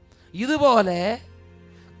 ഇതുപോലെ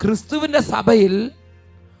ക്രിസ്തുവിൻ്റെ സഭയിൽ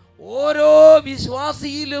ഓരോ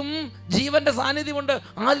വിശ്വാസിയിലും ജീവൻ്റെ സാന്നിധ്യമുണ്ട്,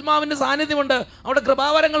 ആത്മാവിൻ്റെ സാന്നിധ്യമുണ്ട്. അവിടെ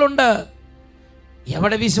കൃപാവരങ്ങളുണ്ട്.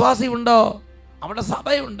 എവിടെ വിശ്വാസി ഉണ്ടോ അവിടെ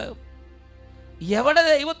സഭയുണ്ട്. എവിടെ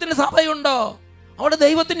ദൈവത്തിൻ്റെ സഭയുണ്ടോ അവിടെ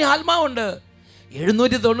ദൈവത്തിൻ്റെ ആത്മാവുണ്ട്.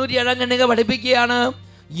 797 ഖണ്ഡിക പഠിപ്പിക്കുകയാണ്: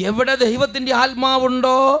 എവിടെ ദൈവത്തിൻ്റെ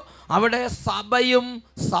ആത്മാവുണ്ടോ അവിടെ സഭയും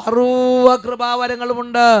സർവ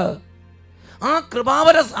കൃപാവരങ്ങളുമുണ്ട്. ആ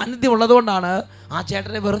കൃപാവര സാന്നിധ്യം ഉള്ളതുകൊണ്ടാണ് ആ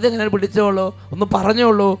ചേട്ടനെ വെറുതെ ഇങ്ങനെ പിടിച്ചോളൂ, ഒന്ന്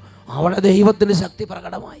പറഞ്ഞോളൂ, അവിടെ ദൈവത്തിൻ്റെ ശക്തി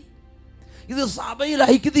പ്രകടമായി. ഇത് സഭയിൽ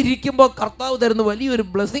ഐക്യത്തിരിക്കുമ്പോൾ കർത്താവ് തരുന്ന വലിയൊരു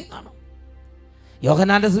ബ്ലെസ്സിങ് ആണ്.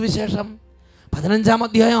 യോഹന്നാൻ്റെ സുവിശേഷം 15-ാം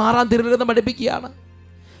അധ്യായം 6-ാം തിരുവചനം പഠിപ്പിക്കുകയാണ്: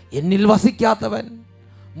 എന്നിൽ വസിക്കാത്തവൻ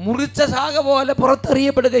മുറിച്ച ശാഖ പോലെ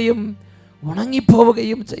പുറത്തെറിയപ്പെടുകയും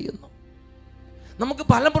ഉണങ്ങിപ്പോവുകയും ചെയ്യുന്നു. നമുക്ക്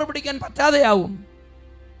ഫലം പുറപ്പെടുവിക്കാൻ പറ്റാതെയാവും.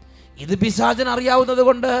 ഇത് പിശാചിന് അറിയാവുന്നത്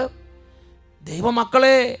കൊണ്ട്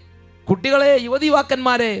ദൈവമക്കളെ, കുട്ടികളെ,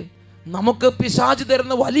 യുവതിവാക്കന്മാരെ, നമുക്ക് പിശാച്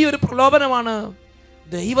തരുന്ന വലിയൊരു പ്രലോഭനമാണ്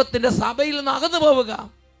ദൈവത്തിൻ്റെ സഭയിൽ നിന്ന് അകന്നു പോവുക,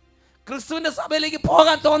 ക്രിസ്തുവിൻ്റെ സഭയിലേക്ക്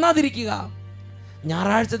പോകാൻ തോന്നാതിരിക്കുക,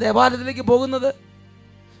 ഞായറാഴ്ച ദേവാലയത്തിലേക്ക് പോകുന്നത്,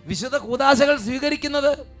 വിശുദ്ധ കൂദാശകൾ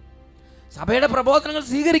സ്വീകരിക്കുന്നത്, സഭയുടെ പ്രബോധനങ്ങൾ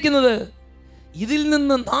സ്വീകരിക്കുന്നത്. ഇതിൽ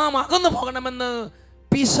നിന്ന് നാം അകന്നു പോകണമെന്ന്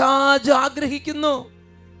പിശാച് ആഗ്രഹിക്കുന്നു.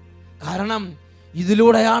 കാരണം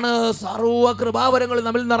ഇതിലൂടെയാണ് സർവ്വ കൃപാവരങ്ങൾ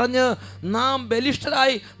നമ്മിൽ നിറഞ്ഞ് നാം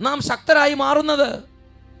ബലിഷ്ഠരായി, നാം ശക്തരായി മാറുന്നത്.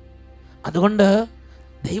 അതുകൊണ്ട്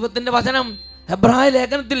ദൈവത്തിൻ്റെ വചനം എബ്രായ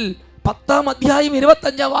ലേഖനത്തിൽ 10-ാം അധ്യായം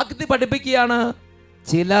 25-ാം വാക്യത്തിൽ പഠിപ്പിക്കുകയാണ്,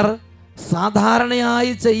 ചിലർ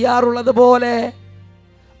സാധാരണയായി ചെയ്യാറുള്ളത് പോലെ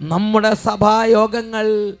നമ്മുടെ സഭായോഗങ്ങൾ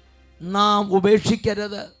നാം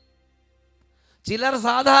ഉപേക്ഷിക്കരുത്. ചിലർ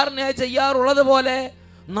സാധാരണയായി ചെയ്യാറുള്ളത് പോലെ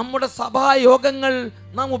നമ്മുടെ സഭായോഗങ്ങൾ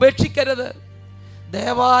നാം ഉപേക്ഷിക്കരുത്.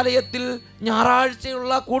 ദേവാലയത്തിൽ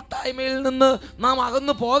ഞായറാഴ്ചയുള്ള കൂട്ടായ്മയിൽ നിന്ന് നാം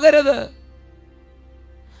അകന്നു പോകരുത്.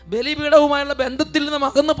 ബലിപീഠവുമായുള്ള ബന്ധത്തിൽ നിന്നും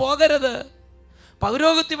അകന്നു പോകരുത്.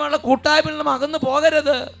 പൗരോഹിത്യമായുള്ള കൂട്ടായ്മയിൽ നിന്നും അകന്നു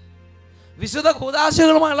പോകരുത്. വിശുദ്ധ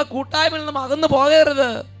കൂദാശകളുമായുള്ള കൂട്ടായ്മയിൽ നിന്നും അകന്നു പോകരുത്.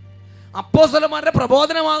 അപ്പോസ്തലന്മാരുടെ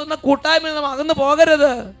പ്രബോധനമാകുന്ന കൂട്ടായ്മയിൽ നിന്നും അകന്നു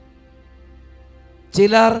പോകരുത്.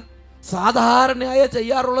 ചിലർ സാധാരണയായി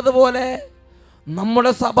ചെയ്യാറുള്ളത് പോലെ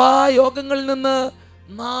നമ്മുടെ സഭായോഗങ്ങളിൽ നിന്ന്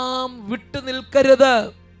നാം വിട്ടു നിൽക്കരുത്.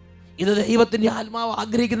 ഇത് ദൈവത്തിൻ്റെ ആത്മാവ്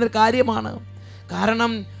ആഗ്രഹിക്കുന്ന ഒരു കാര്യമാണ്.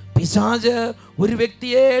 കാരണം പിശാച് ഒരു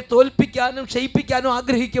വ്യക്തിയെ തോൽപ്പിക്കാനും ക്ഷയിപ്പിക്കാനും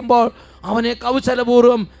ആഗ്രഹിക്കുമ്പോൾ അവനെ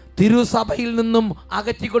കൗശലപൂർവ്വം തിരുസഭയിൽ നിന്നും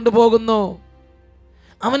അകറ്റിക്കൊണ്ടു പോകുന്നു.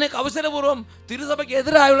 അവനെ കൗശലപൂർവ്വം തിരുസഭയ്ക്ക്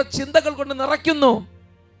എതിരായുള്ള ചിന്തകൾ കൊണ്ട് നിറയ്ക്കുന്നു.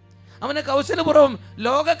 അവനെ കൗശലപൂർവ്വം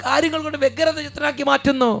ലോക കാര്യങ്ങൾ കൊണ്ട് വ്യഗ്രത ചിത്രനാക്കി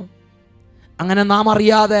മാറ്റുന്നു. അങ്ങനെ നാം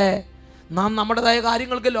അറിയാതെ നാം നമ്മുടേതായ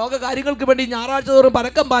കാര്യങ്ങൾക്ക്, ലോക കാര്യങ്ങൾക്ക് വേണ്ടി ഞായറാഴ്ച തോറും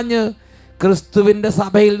പരക്കം പാഞ്ഞ് ക്രിസ്തുവിൻ്റെ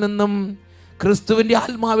സഭയിൽ നിന്നും, ക്രിസ്തുവിൻ്റെ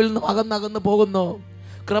ആത്മാവിൽ നിന്നും അകന്നകന്ന് പോകുന്നു.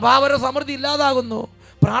 കൃപാവര സമൃദ്ധി ഇല്ലാതാകുന്നു,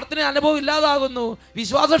 പ്രാർത്ഥന അനുഭവം ഇല്ലാതാകുന്നു,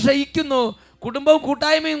 വിശ്വാസം ക്ഷയിക്കുന്നു, കുടുംബവും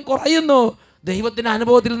കൂട്ടായ്മയും കുറയുന്നു. ദൈവത്തിൻ്റെ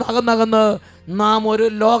അനുഭവത്തിൽ നിന്ന് അകന്നകന്ന് നാം ഒരു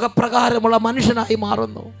ലോകപ്രകാരമുള്ള മനുഷ്യനായി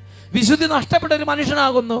മാറുന്നു. വിശുദ്ധി നഷ്ടപ്പെട്ട ഒരു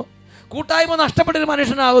മനുഷ്യനാകുന്നു. കൂട്ടായ്മ നഷ്ടപ്പെട്ട ഒരു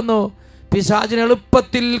മനുഷ്യനാകുന്നു. പിശാചിന്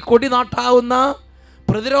എളുപ്പത്തിൽ കൊടി നാട്ടാവുന്ന,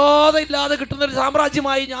 പ്രതിരോധം ഇല്ലാതെ കിട്ടുന്ന ഒരു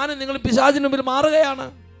സാമ്രാജ്യമായി ഞാനും നിങ്ങൾ പിശാചിന് മുമ്പിൽ മാറുകയാണ്.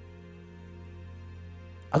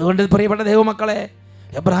 അതുകൊണ്ട് പ്രിയപ്പെട്ട ദൈവമക്കളെ,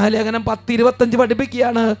 എബ്രായ ലേഖനം 10:25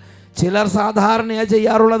 പഠിപ്പിക്കുകയാണ്, ചിലർ സാധാരണയായി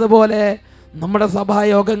ചെയ്യാറുള്ളത് പോലെ നമ്മുടെ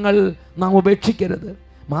സഭായോഗങ്ങൾ നാം ഉപേക്ഷിക്കരുത്.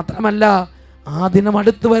 മാത്രമല്ല, ആ ദിനം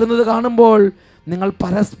അടുത്ത് വരുന്നത് കാണുമ്പോൾ നിങ്ങൾ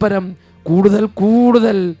പരസ്പരം കൂടുതൽ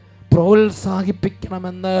കൂടുതൽ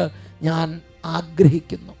പ്രോത്സാഹിപ്പിക്കണമെന്ന് ഞാൻ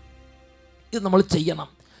ആഗ്രഹിക്കുന്നു. ഇത് നമ്മൾ ചെയ്യണം,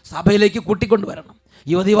 സഭയിലേക്ക് കൂട്ടിക്കൊണ്ടുവരണം.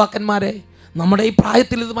 യുവതിവാക്കന്മാരെ, നമ്മുടെ ഈ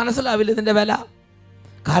പ്രായത്തിൽ ഇത് മനസ്സിലാവില്ല ഇതിൻ്റെ വില.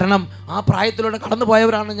 കാരണം ആ പ്രായത്തിലൂടെ കടന്നു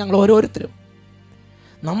പോയവരാണ് ഞങ്ങൾ ഓരോരുത്തരും.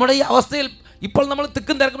 നമ്മുടെ ഈ അവസ്ഥയിൽ ഇപ്പോൾ നമ്മൾ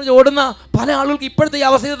തിക്കും തിരക്കും ഓടുന്ന പല ആളുകൾക്ക് ഇപ്പോഴത്തെ ഈ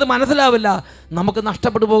അവസ്ഥയിൽ ഇത് മനസ്സിലാവില്ല, നമുക്ക്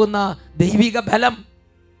നഷ്ടപ്പെട്ടു പോകുന്ന ദൈവിക ബലം.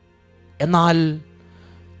 എന്നാൽ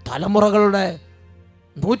തലമുറകളുടെ,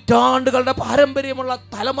 നൂറ്റാണ്ടുകളുടെ പാരമ്പര്യമുള്ള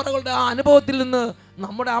തലമുറകളുടെ ആ അനുഭവത്തിൽ നിന്ന്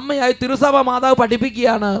നമ്മുടെ അമ്മയായി തിരുസഭ മാതാവ്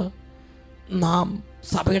പഠിപ്പിക്കുകയാണ്, നാം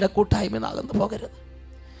സഭയുടെ കൂട്ടായ്മ ആകുന്നു പോകരുത്.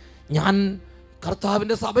 ഞാൻ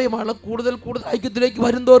കർത്താവിൻ്റെ സഭയുമായുള്ള കൂടുതൽ കൂടുതൽ ഐക്യത്തിലേക്ക്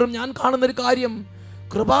വരുന്തോറും ഞാൻ കാണുന്നൊരു കാര്യം,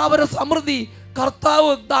 കൃപാവര സമൃദ്ധി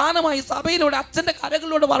കർത്താവ് ദാനമായി സഭയിലൂടെ അച്ഛൻ്റെ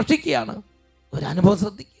കരകളിലൂടെ വർഷിക്കുകയാണ്. ഒരു അനുഭവം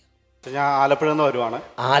ശ്രദ്ധിക്കുക. ഞാൻ ആലപ്പുഴയിൽ നിന്ന് വരുവാണ്.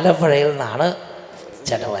 ആലപ്പുഴയിൽ നിന്നാണ്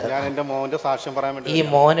ഞാൻ എൻ്റെ മോൻ്റെ സാക്ഷ്യം പറയാൻ വേണ്ടി, ഈ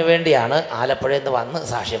മോന് വേണ്ടിയാണ് ആലപ്പുഴയിൽ നിന്ന് വന്ന്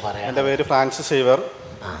സാക്ഷ്യം പറയാൻ. എൻ്റെ പേര് ഫ്രാൻസിസ് സേവ്യർ.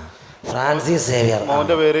 Francis Xavier.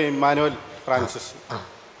 മോൻ്റെ പേര് ഇമ്മാനുവൽ ഫ്രാൻസിസ്.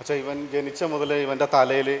 പക്ഷേ ഇവൻ ജനിച്ച മുതൽ ഇവൻ്റെ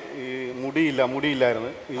തലയിൽ ഈ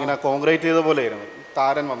മുടിയില്ലായിരുന്നു. ഇങ്ങനെ കോൺക്രീറ്റ് ചെയ്ത പോലെയായിരുന്നു.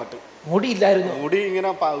 താരൻ വന്നിട്ട് മുടിയില്ലായിരുന്നു. മുടി ഇങ്ങനെ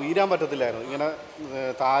വീരാൻ പറ്റത്തില്ലായിരുന്നു. ഇങ്ങനെ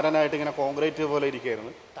താരനായിട്ട് ഇങ്ങനെ കോൺക്രീറ്റ് പോലെ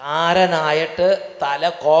ഇരിക്കുകയായിരുന്നു. താരനായിട്ട് തല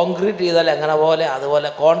കോൺക്രീറ്റ് ചെയ്താൽ എങ്ങനെ പോലെ, അതുപോലെ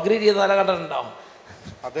കോൺക്രീറ്റ് ചെയ്ത തല കണ്ടിട്ടുണ്ടാവും,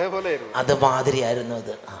 അതേപോലെ ആയിരുന്നു. അതുമാതിരിയായിരുന്നു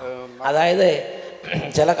ഇത്. അതായത്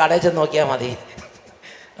ചില കടയിൽ ചെന്ന് നോക്കിയാൽ മതി,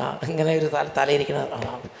 ഇങ്ങനെ ഒരു തലയിരിക്കുന്ന.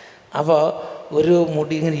 അപ്പോൾ ഒരു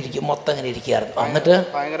മുടി ഇങ്ങനെ ഇരിക്കും, മൊത്തം ഇങ്ങനെ ഇരിക്കുകയായിരുന്നു. എന്നിട്ട്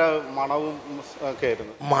ഭയങ്കര മണവും ഒക്കെ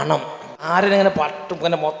ആയിരുന്നു. മണം ആരെങ്ങനെ പട്ടും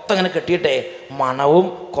ഇങ്ങനെ മൊത്തം ഇങ്ങനെ കെട്ടിയിട്ടേ മണവും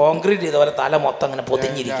കോൺക്രീറ്റ് ചെയ്ത പോലെ തല മൊത്തം ഇങ്ങനെ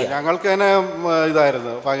പൊതിഞ്ഞിരിക്കുക. ഞങ്ങൾക്ക് തന്നെ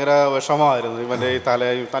ഇതായിരുന്നു, ഭയങ്കര വിഷമമായിരുന്നു. ഇവൻ്റെ ഈ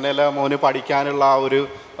തന്നെയല്ല മോന് പഠിക്കാനുള്ള ആ ഒരു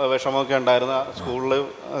വിഷമമൊക്കെ ഉണ്ടായിരുന്നു. സ്കൂളിൽ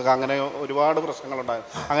അങ്ങനെ ഒരുപാട്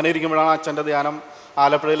പ്രശ്നങ്ങളുണ്ടായിരുന്നു. അങ്ങനെ ഇരിക്കുമ്പോഴാണ് അച്ഛൻ്റെ ധ്യാനം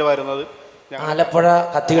ആലപ്പുഴയിൽ വരുന്നത്. ആലപ്പുഴ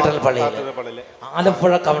കത്തീഡ്രൽ പള്ളിയിൽ, പള്ളിയിൽ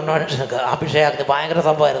ആലപ്പുഴ കൺവെൻഷൻ അഭിഷേകത്തിന് ഭയങ്കര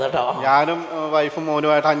സംഭവമായിരുന്നു കേട്ടോ. ഞാനും വൈഫും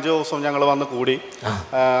മോനുമായിട്ട് 5 ദിവസം ഞങ്ങൾ വന്ന് കൂടി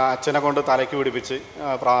അച്ഛനെ കൊണ്ട് തലയ്ക്ക് പിടിപ്പിച്ച്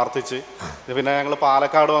പ്രാർത്ഥിച്ച്. പിന്നെ ഞങ്ങൾ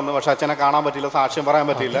പാലക്കാട് വന്നു, പക്ഷെ അച്ഛനെ കാണാൻ പറ്റിയില്ല, സാക്ഷ്യം പറയാൻ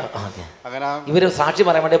പറ്റിയില്ല. അങ്ങനെ ഇവർ സാക്ഷി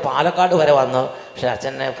പറയാൻ വേണ്ടി പാലക്കാട് വരെ വന്നു, പക്ഷെ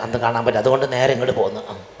അച്ഛനെ അന്ന് കാണാൻ പറ്റില്ല, അതുകൊണ്ട് നേരെ ഇങ്ങോട്ട് പോന്നു.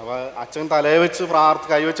 അപ്പൊ അച്ഛൻ തലയെ വെച്ച്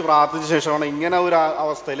കൈവച്ച് പ്രാർത്ഥിച്ച ശേഷമാണ് ഇങ്ങനെ ഒരു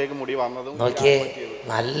അവസ്ഥയിലേക്ക് മുടി വന്നതും. നോക്കിയേ,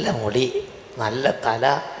 നല്ല മുടി, നല്ല തല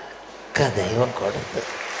ഒക്കെ ദൈവം കൊടുത്ത്.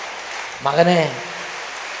 മകനെ,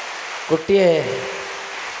 കുട്ടിയെ,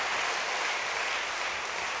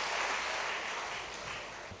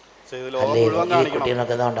 അല്ലേ ഈ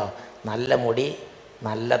കുട്ടീനൊക്കെ ഇതുണ്ടോ, നല്ല മുടി,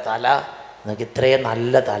 നല്ല തല, നമുക്ക് ഇത്രയും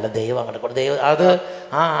നല്ല തല ദൈവം അങ്ങോട്ട് കൊടുത്തു. ദൈവം അത്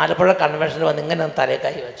ആ ആലപ്പുഴ കൺവെൻഷനിൽ വന്ന് ഇങ്ങനെ തലയെ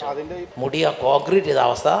കൈ വെച്ചു, മുടി ആ കോൺക്രീറ്റ് ചെയ്ത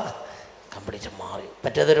അവസ്ഥ കംപ്ലീറ്റ് മാറി.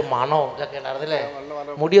 മറ്റേതൊരു മണവും ഇതൊക്കെ ഉണ്ടായിരുന്നില്ലേ,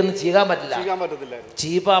 മുടിയൊന്നും ചീകാൻ പറ്റില്ല,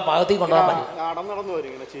 ചീപ്പ ആ ഭാഗത്തേക്ക് കൊണ്ടുപോകാൻ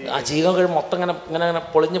പറ്റില്ല. ആ ചീകം കഴിയുമ്പോൾ മൊത്തം ഇങ്ങനെ ഇങ്ങനെ ഇങ്ങനെ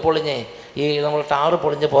പൊളിഞ്ഞ് ഈ നമ്മൾ ടാറ്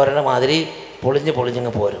പൊളിഞ്ഞ് പോരണ മാതിരി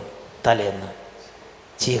പൊളിഞ്ഞിങ്ങ് പോരും തലേന്ന്.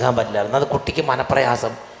 ചീകാൻ പറ്റില്ലായിരുന്നു. അത് കുട്ടിക്ക്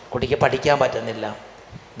മനപ്രയാസം, കുട്ടിക്ക് പഠിക്കാൻ പറ്റുന്നില്ല.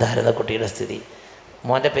 ഇതായിരുന്നു കുട്ടിയുടെ സ്ഥിതി.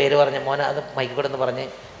 മോൻ്റെ പേര് പറഞ്ഞ്, മോനെ അത് മൈക്ക് കൂടെ ഒന്ന് പറഞ്ഞ്,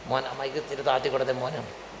 മോൻ മൈക്ക് തിരി താത്തി കൊടുത്തേ.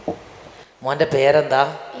 മോൻ്റെ പേരെന്താ?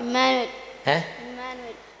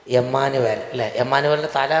 എമ്മാനുവൽ അല്ലേ? എമ്മാനുവലിൻ്റെ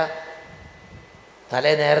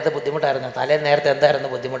തലേ നേരത്തെ ബുദ്ധിമുട്ടായിരുന്നു. തലേ നേരത്തെ എന്തായിരുന്നു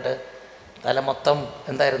ബുദ്ധിമുട്ട്? തല മൊത്തം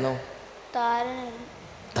എന്തായിരുന്നു?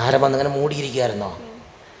 താരം വന്ന് ഇങ്ങനെ മൂടിയിരിക്കുകയായിരുന്നോ?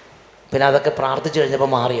 പിന്നെ അതൊക്കെ പ്രാർത്ഥിച്ചു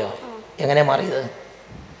കഴിഞ്ഞപ്പോൾ മാറിയോ? എങ്ങനെ മാറിയത്?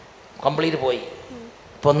 കംപ്ലീറ്റ് പോയി,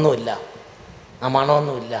 ഇപ്പം ഒന്നുമില്ല, ആ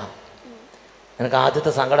മണമൊന്നുമില്ല. നിനക്ക്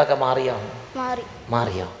ആദ്യത്തെ സങ്കടമൊക്കെ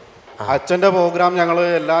മാറിയോ? അച്ഛൻ്റെ പ്രോഗ്രാം ഞങ്ങൾ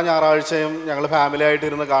എല്ലാ ഞായറാഴ്ചയും ഞങ്ങൾ ഫാമിലി ആയിട്ട്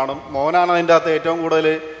ഇരുന്ന് കാണും. മോനാണ് അതിൻ്റെ അകത്ത് ഏറ്റവും കൂടുതൽ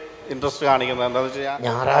ഇൻട്രസ്റ്റ് കാണിക്കുന്നത്. എന്താണെന്ന് വെച്ച് കഴിഞ്ഞാൽ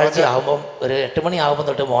ഞായറാഴ്ച ആകുമ്പം ഒരു 8 മണി ആകുമ്പോൾ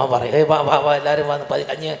തൊട്ട് മോൻ പറയും, എല്ലാവരും വന്ന്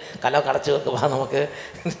കഞ്ഞ് കലം കടച്ച് വെക്കുക, നമുക്ക്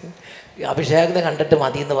അഭിഷേകനെ കണ്ടിട്ട്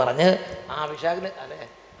മതി എന്ന് പറഞ്ഞ് ആ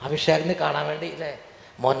അഭിഷേകനെ കാണാൻ വേണ്ടി ഇല്ലേ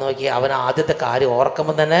മോൻ നോക്കി. അവൻ ആദ്യത്തെ കാര്യം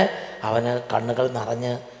ഓർക്കുമ്പം തന്നെ അവന് കണ്ണുകൾ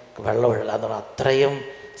നിറഞ്ഞ് വെള്ളം ഒഴുകാൻ തുടങ്ങി. അത്രയും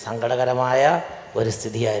സങ്കടകരമായ ഒരു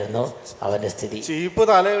സ്ഥിതിയായിരുന്നു അവൻ്റെ സ്ഥിതി. ചീപ്പ്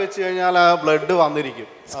തലയിൽ വെച്ച് കഴിഞ്ഞാൽ ബ്ലഡ് വന്നിരിക്കും.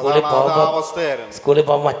 സ്കൂളിൽ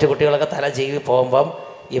പോകുമ്പോൾ മറ്റു കുട്ടികളൊക്കെ തല ചീവി പോകുമ്പം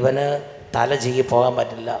ഇവന് തല ചീവി പോകാൻ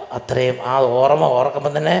പറ്റില്ല. അത്രയും ആ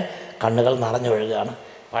ഓർക്കുമ്പം തന്നെ കണ്ണുകൾ നിറഞ്ഞൊഴുകുകയാണ്.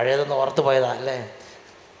 പഴയതൊന്നും ഓർത്ത് പോയതാ അല്ലേ?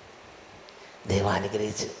 ദൈവം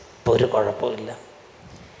അനുഗ്രഹിച്ച് ഇപ്പോൾ ഒരു കുഴപ്പമില്ല.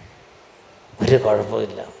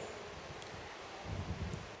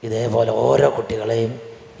 ഇതേപോലെ ഓരോ കുട്ടികളെയും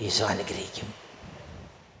ഈശോ അനുഗ്രഹിക്കും.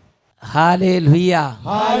 ഹല്ലേലൂയ.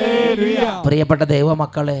 പ്രിയപ്പെട്ട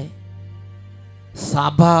ദൈവമക്കളെ,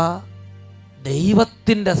 സഭ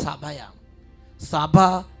ദൈവത്തിൻ്റെ സഭയാണ്. സഭ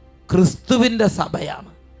ക്രിസ്തുവിൻ്റെ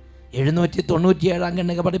സഭയാണ്. 797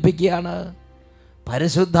 ഖണ്ഡിക പഠിപ്പിക്കുകയാണ്,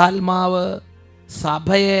 പരിശുദ്ധാത്മാവ്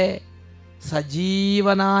സഭയെ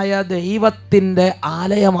സജീവനായ ദൈവത്തിൻ്റെ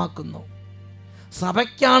ആലയമാക്കുന്നു.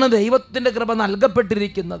 സഭയ്ക്കാണ് ദൈവത്തിൻ്റെ കൃപ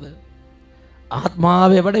നൽകപ്പെട്ടിരിക്കുന്നത്.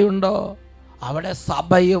 ആത്മാവ് എവിടെയുണ്ടോ അവിടെ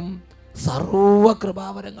സഭയും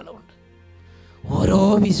സർവകൃപാവരങ്ങളുമുണ്ട്. ഓരോ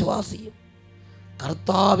വിശ്വാസിയും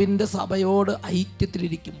കർത്താവിൻ്റെ സഭയോട്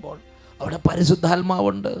ഐക്യത്തിലിരിക്കുമ്പോൾ അവിടെ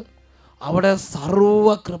പരിശുദ്ധാത്മാവുണ്ട്, അവിടെ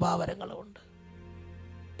സർവകൃപാവരങ്ങളുമുണ്ട്.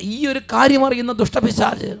 ഈ ഒരു കാര്യം അറിയുന്ന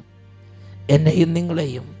ദുഷ്ടപിശാച് എന്നെയും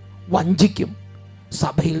നിങ്ങളെയും വഞ്ചിക്കും,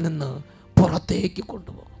 സഭയിൽ നിന്ന് പുറത്തേക്ക്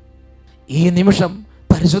കൊണ്ടുപോകും. ഈ നിമിഷം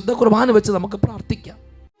പരിശുദ്ധ കുർബാന വെച്ച് നമുക്ക് പ്രാർത്ഥിക്കാം.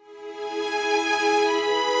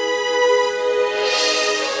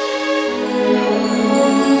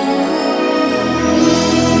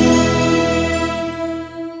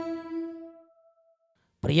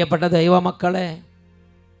 പ്രിയപ്പെട്ട ദൈവമക്കളെ,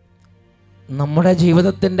 നമ്മുടെ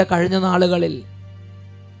ജീവിതത്തിൻ്റെ കഴിഞ്ഞ നാളുകളിൽ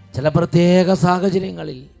ചില പ്രത്യേക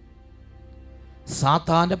സാഹചര്യങ്ങളിൽ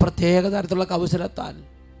സാത്താൻ്റെ പ്രത്യേക തരത്തിലുള്ള കൗശലത്താൽ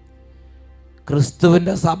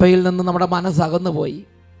ക്രിസ്തുവിൻ്റെ സഭയിൽ നിന്ന് നമ്മുടെ മനസ്സകന്നു പോയി.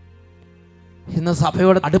 ഇന്ന്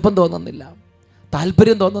സഭയോട് അടുപ്പം തോന്നുന്നില്ല,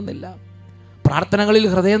 താല്പര്യം തോന്നുന്നില്ല, പ്രാർത്ഥനകളിൽ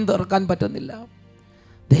ഹൃദയം തുറക്കാൻ പറ്റുന്നില്ല,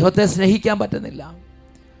 ദൈവത്തെ സ്നേഹിക്കാൻ പറ്റുന്നില്ല.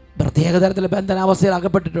 പ്രത്യേക തരത്തിലുള്ള ബന്ധനാവസ്ഥയിൽ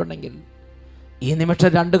അകപ്പെട്ടിട്ടുണ്ടെങ്കിൽ ഈ നിമിഷം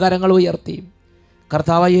 2 കരങ്ങൾ ഉയർത്തി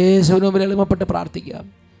കർത്താവ് യേശുവിന് മുമ്പിൽ എളിമപ്പെട്ട് പ്രാർത്ഥിക്കാം.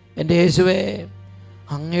 എൻ്റെ യേശുവേ,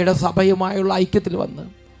 അങ്ങയുടെ സഭയുമായുള്ള ഐക്യത്തിൽ വന്ന്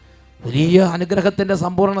വലിയ അനുഗ്രഹത്തിൻ്റെ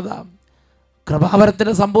സമ്പൂർണത,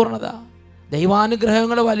 കൃപാവരത്തിൻ്റെ സമ്പൂർണത,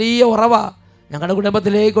 ദൈവാനുഗ്രഹങ്ങളുടെ വലിയ ഉറവ ഞങ്ങളുടെ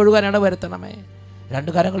കുടുംബത്തിലേക്ക് ഒഴുകാൻ ഇടവരുത്തണമേ.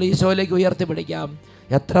 2 കരങ്ങൾ ഈശോയിലേക്ക് ഉയർത്തി പിടിക്കാം.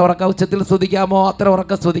 എത്ര ഉറക്ക ഉച്ചത്തിൽ സ്തുതിക്കാമോ അത്ര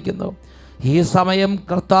ഉറക്കം സ്തുതിക്കുന്നു. ഈ സമയം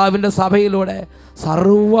കർത്താവിൻ്റെ സഭയിലൂടെ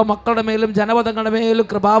സർവ്വ മക്കളുടെ മേലും ജനപദങ്ങളുടെ മേലും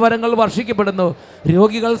കൃപാവരങ്ങൾ വർഷിക്കപ്പെടുന്നു.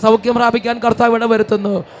 രോഗികൾ സൗഖ്യം പ്രാപിക്കാൻ കർത്താവ്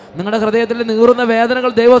ഇടവരുത്തുന്നു. നിങ്ങളുടെ ഹൃദയത്തിൽ നീറുന്ന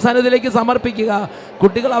വേദനകൾ ദൈവസന്നിധിയിലേക്ക് സമർപ്പിക്കുക.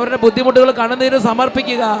 കുട്ടികൾ അവരുടെ ബുദ്ധിമുട്ടുകൾ കണ്ണുനീര്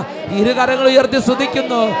സമർപ്പിക്കുക. 2 കരങ്ങൾ ഉയർത്തി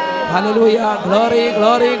സ്തുതിക്കുന്നു. Hallelujah. Glory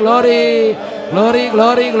glory glory glory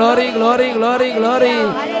glory glory glory glory glory.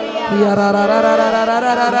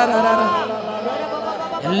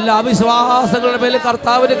 എല്ലാ വിശ്വാസങ്ങളുടെ മേലും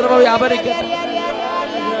കർത്താവിന്റെ കൃപ വ്യാപരിക്കട്ടെ.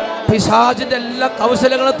 പിശാചിന്റെ എല്ലാ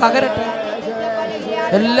കൗശലങ്ങളും തകരട്ടെ.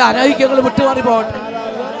 എല്ലാ അനൈക്യങ്ങളും വിട്ടുമാറി പോകട്ടെ.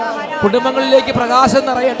 കുടുംബങ്ങളിലേക്ക് പ്രകാശം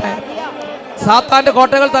നിറയട്ടെ. സാത്താന്റെ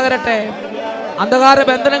കോട്ടകൾ തകരട്ടെ. അന്ധകാര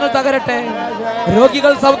ബന്ധനങ്ങൾ തകരട്ടെ.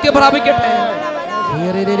 രോഗികൾ സൗഖ്യം പ്രാപിക്കട്ടെ.